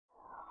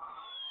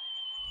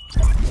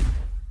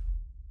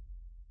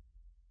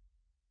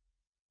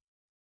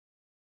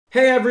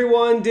Hey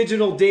everyone,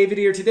 Digital David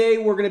here. Today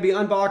we're going to be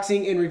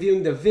unboxing and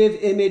reviewing the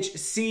Vivimage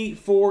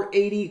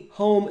C480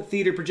 home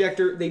theater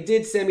projector. They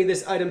did send me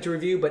this item to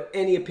review, but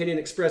any opinion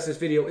expressed in this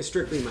video is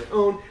strictly my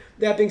own.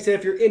 That being said,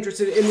 if you're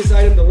interested in this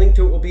item, the link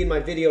to it will be in my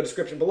video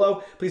description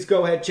below. Please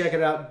go ahead, check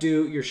it out,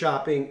 do your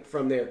shopping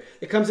from there.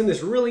 It comes in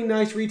this really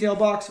nice retail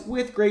box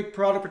with great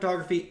product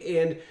photography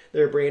and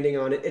their branding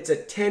on it. It's a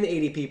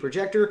 1080p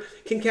projector,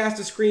 can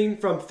cast a screen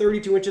from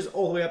 32 inches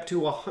all the way up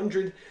to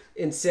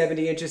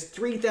 170 inches,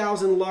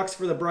 3000 lux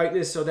for the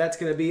brightness, so that's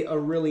going to be a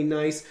really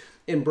nice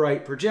and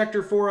bright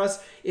projector for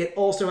us. It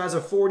also has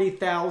a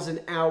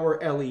 40,000 hour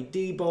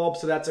LED bulb,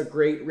 so that's a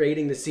great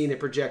rating to see in a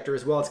projector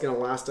as well. It's going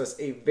to last us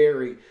a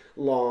very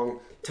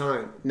long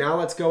time. Now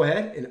let's go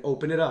ahead and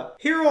open it up.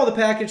 Here are all the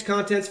package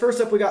contents. First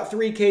up, we got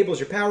 3 cables,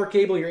 your power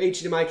cable, your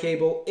HDMI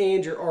cable,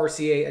 and your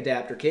RCA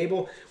adapter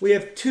cable. We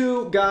have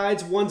 2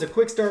 guides. One's a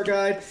quick start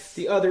guide.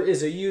 The other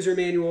is a user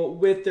manual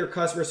with their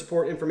customer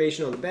support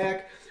information on the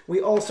back. We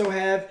also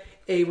have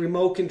a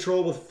remote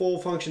control with full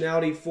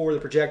functionality for the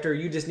projector.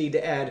 You just need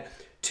to add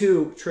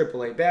 2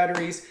 AAA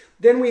batteries.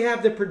 Then we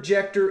have the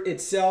projector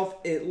itself.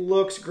 It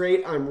looks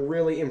great. I'm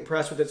really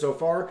impressed with it so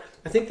far.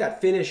 I think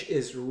that finish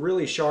is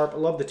really sharp. I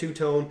love the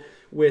two-tone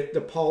with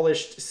the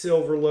polished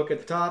silver look at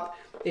the top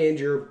and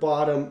your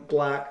bottom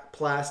black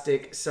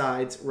plastic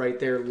sides right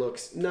there.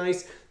 Looks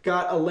nice.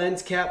 Got a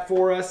lens cap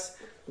for us.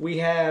 We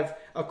have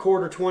a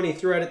 1/4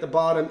 thread at the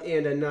bottom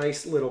and a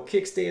nice little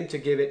kickstand to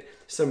give it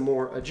some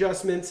more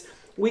adjustments.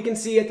 We can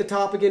see at the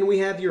top again, we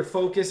have your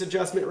focus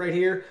adjustment right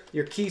here,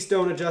 your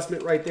keystone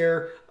adjustment right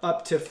there,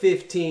 up to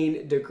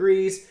 15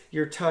 degrees,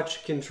 your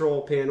touch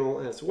control panel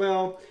as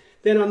well.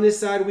 Then on this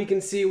side, we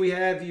can see we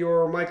have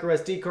your micro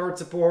SD card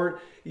support,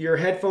 your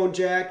headphone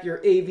jack, your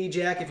AV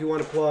jack if you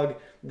want to plug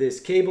this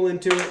cable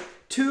into it,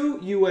 2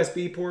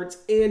 USB ports,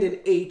 and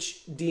an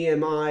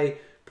HDMI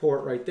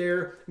port right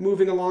there.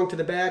 Moving along to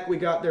the back, we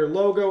got their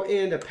logo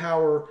and a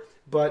power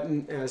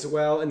button as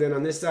well. And then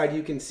on this side,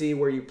 you can see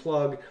where you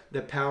plug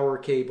the power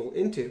cable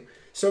into.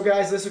 So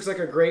guys, this looks like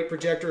a great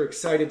projector.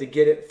 Excited to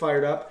get it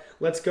fired up.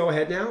 Let's go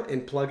ahead now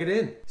and plug it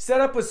in.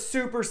 Setup was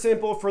super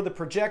simple for the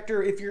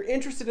projector. If you're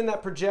interested in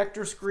that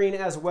projector screen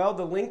as well,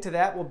 the link to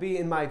that will be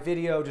in my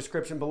video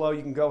description below.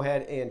 You can go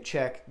ahead and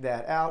check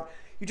that out.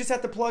 You just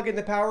have to plug in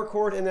the power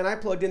cord, and then I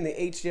plugged in the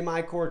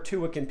HDMI cord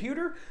to a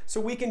computer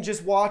so we can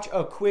just watch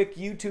a quick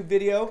YouTube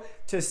video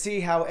to see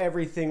how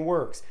everything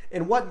works.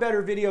 And what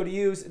better video to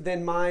use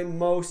than my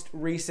most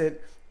recent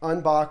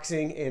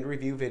unboxing and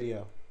review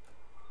video.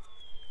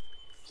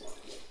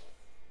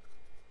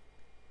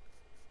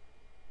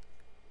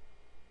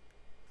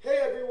 Hey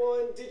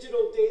everyone,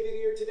 Digital David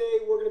here.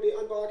 Today we're going to be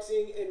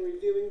unboxing and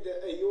reviewing the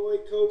Aoi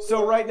Coco.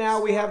 So right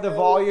now we have the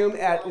volume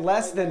at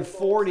less than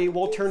 40.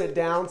 We'll turn it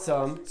down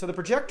some. So the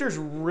projector's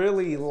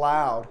really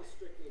loud.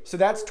 So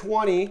that's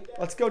 20.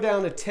 Let's go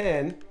down to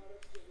 10.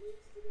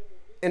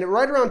 And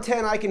right around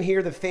 10 I can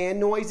hear the fan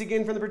noise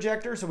again from the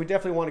projector, so we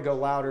definitely want to go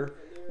louder.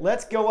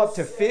 Let's go up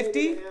to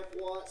 50. 7.5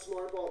 watt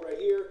smart bulb right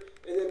here.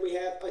 And then we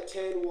have a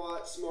 10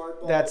 watt smart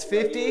bulb. That's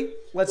 50. Right,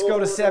 let's go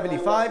to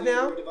 75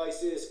 now.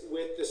 Devices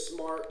with the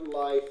Smart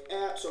Life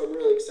app, so I'm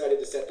really excited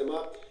to set them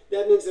up.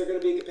 That means they're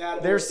going to be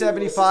compatible. There's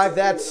 75.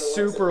 That's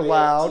super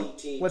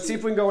loud. Let's see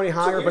if we can go any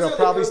higher, but it'll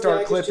probably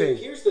start clipping.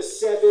 Here's the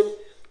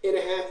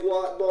 7.5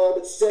 watt bulb.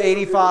 It's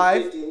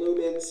 85. 50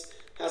 lumens.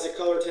 Has a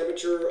color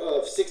temperature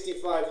of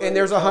 65. And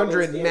there's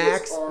 100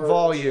 max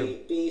volume.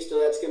 So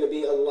that's going to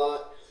be a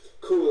lot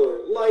cooler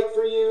light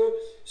for you.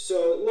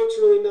 So it looks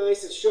really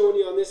nice. It's showing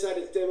you on this side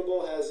it's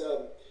dimmable, has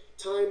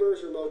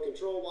timers, remote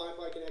control,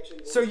 Wi-Fi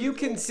connection. So you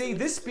can see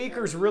this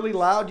speaker is really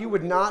loud. You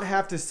would not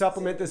have to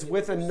supplement this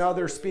with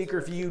another speaker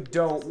if you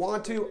don't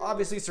want to.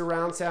 Obviously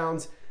surround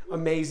sound's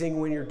amazing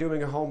when you're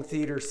doing a home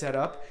theater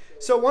setup.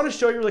 So I want to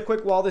show you really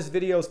quick while this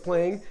video is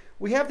playing.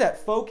 We have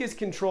that focus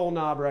control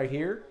knob right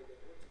here.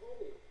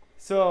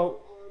 So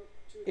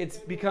it's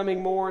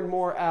becoming more and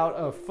more out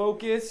of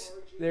focus.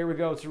 There we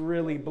go. It's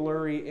really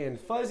blurry and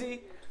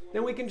fuzzy.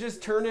 Then we can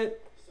just turn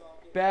it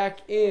back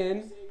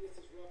in,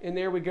 and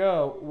there we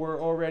go. We're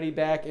already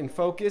back in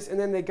focus. And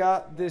then they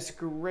got this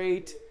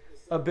great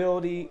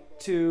ability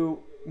to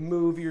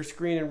move your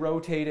screen and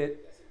rotate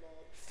it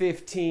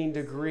 15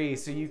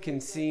 degrees. So you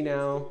can see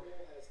now,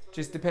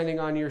 just depending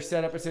on your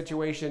setup or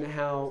situation,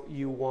 how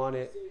you want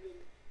it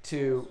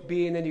to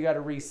be, and then you got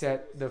to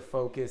reset the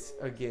focus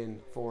again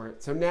for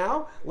it. So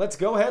now let's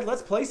go ahead,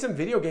 let's play some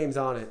video games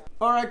on it.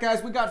 All right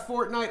guys, we got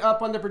Fortnite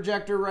up on the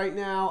projector right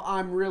now.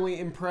 I'm really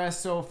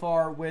impressed so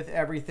far with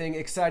everything.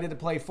 Excited to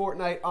play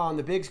Fortnite on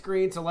the big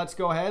screen, so let's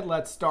go ahead,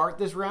 let's start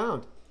this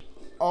round.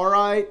 All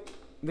right,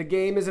 the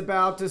game is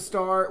about to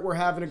start. We're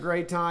having a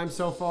great time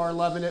so far,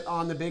 loving it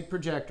on the big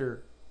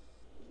projector.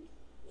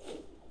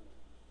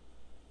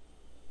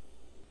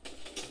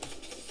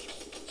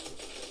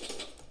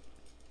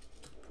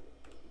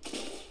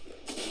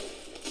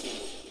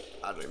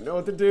 I don't even know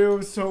what to do.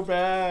 It's so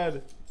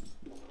bad.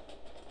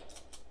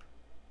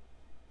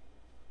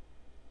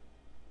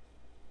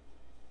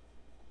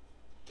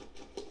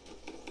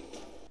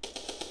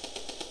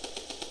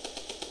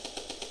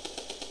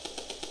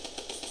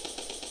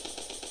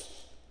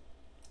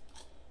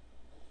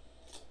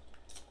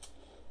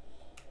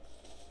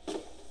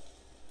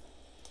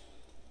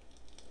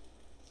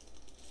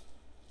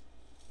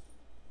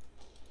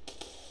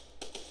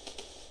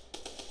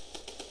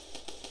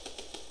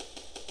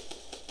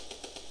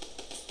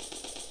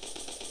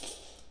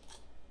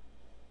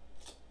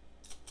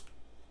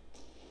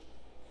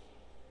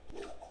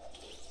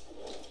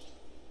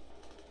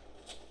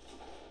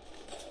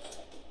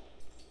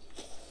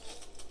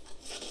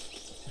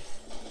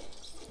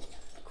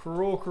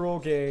 Cruel, cruel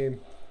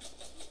game.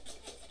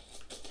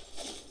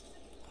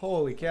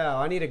 Holy cow,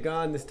 I need a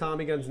gun. This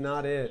Tommy gun's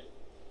not it.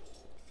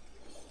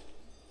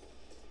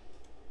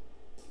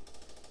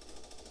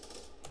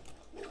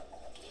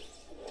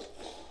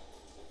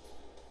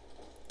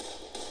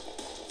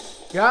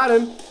 Got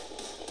him.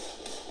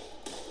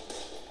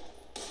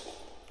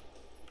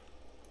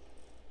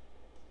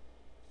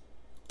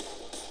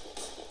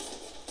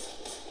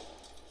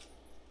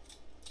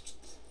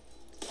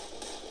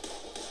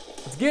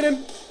 Let's get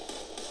him.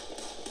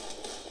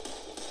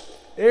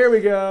 There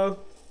we go.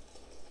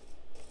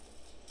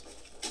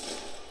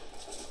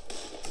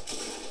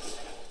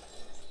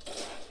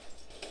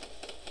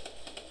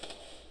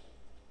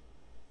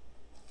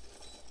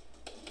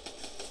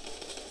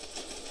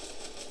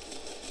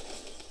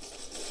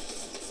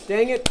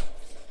 Dang it.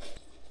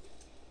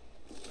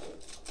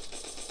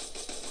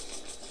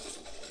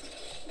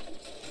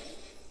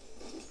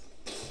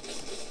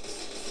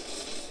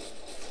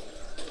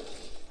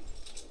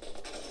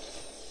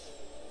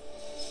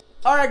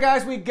 Alright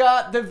guys, we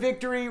got the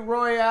victory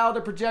royale.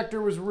 The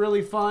projector was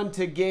really fun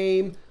to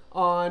game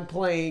on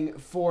playing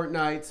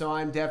Fortnite, so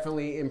I'm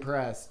definitely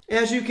impressed.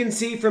 As you can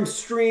see from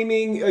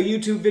streaming a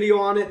YouTube video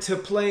on it to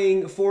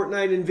playing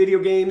Fortnite and video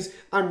games,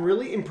 I'm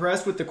really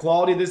impressed with the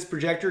quality of this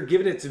projector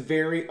given its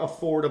very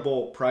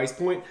affordable price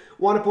point.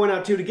 Want to point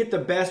out too, to get the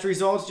best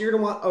results, you're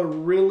going to want a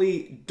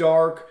really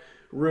dark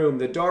room.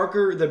 The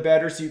darker, the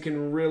better, so you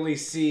can really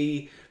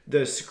see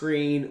the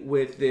screen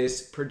with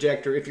this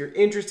projector. If you're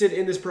interested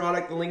in this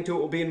product, the link to it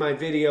will be in my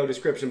video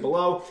description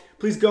below.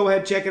 Please go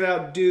ahead, check it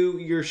out, do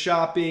your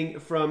shopping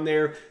from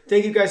there.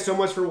 Thank you guys so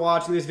much for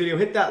watching this video.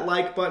 Hit that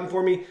like button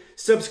for me.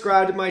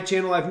 Subscribe to my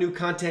channel. I have new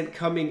content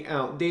coming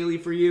out daily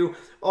for you.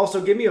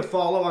 Also, give me a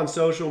follow on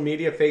social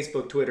media,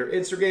 Facebook, Twitter,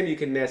 Instagram. You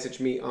can message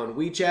me on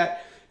WeChat.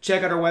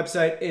 Check out our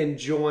website and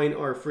join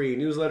our free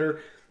newsletter.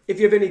 If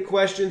you have any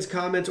questions,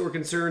 comments, or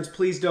concerns,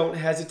 please don't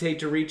hesitate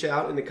to reach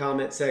out in the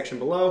comment section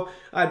below.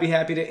 I'd be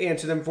happy to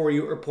answer them for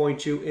you or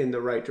point you in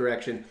the right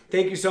direction.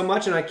 Thank you so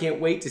much, and I can't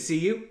wait to see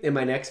you in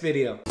my next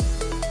video.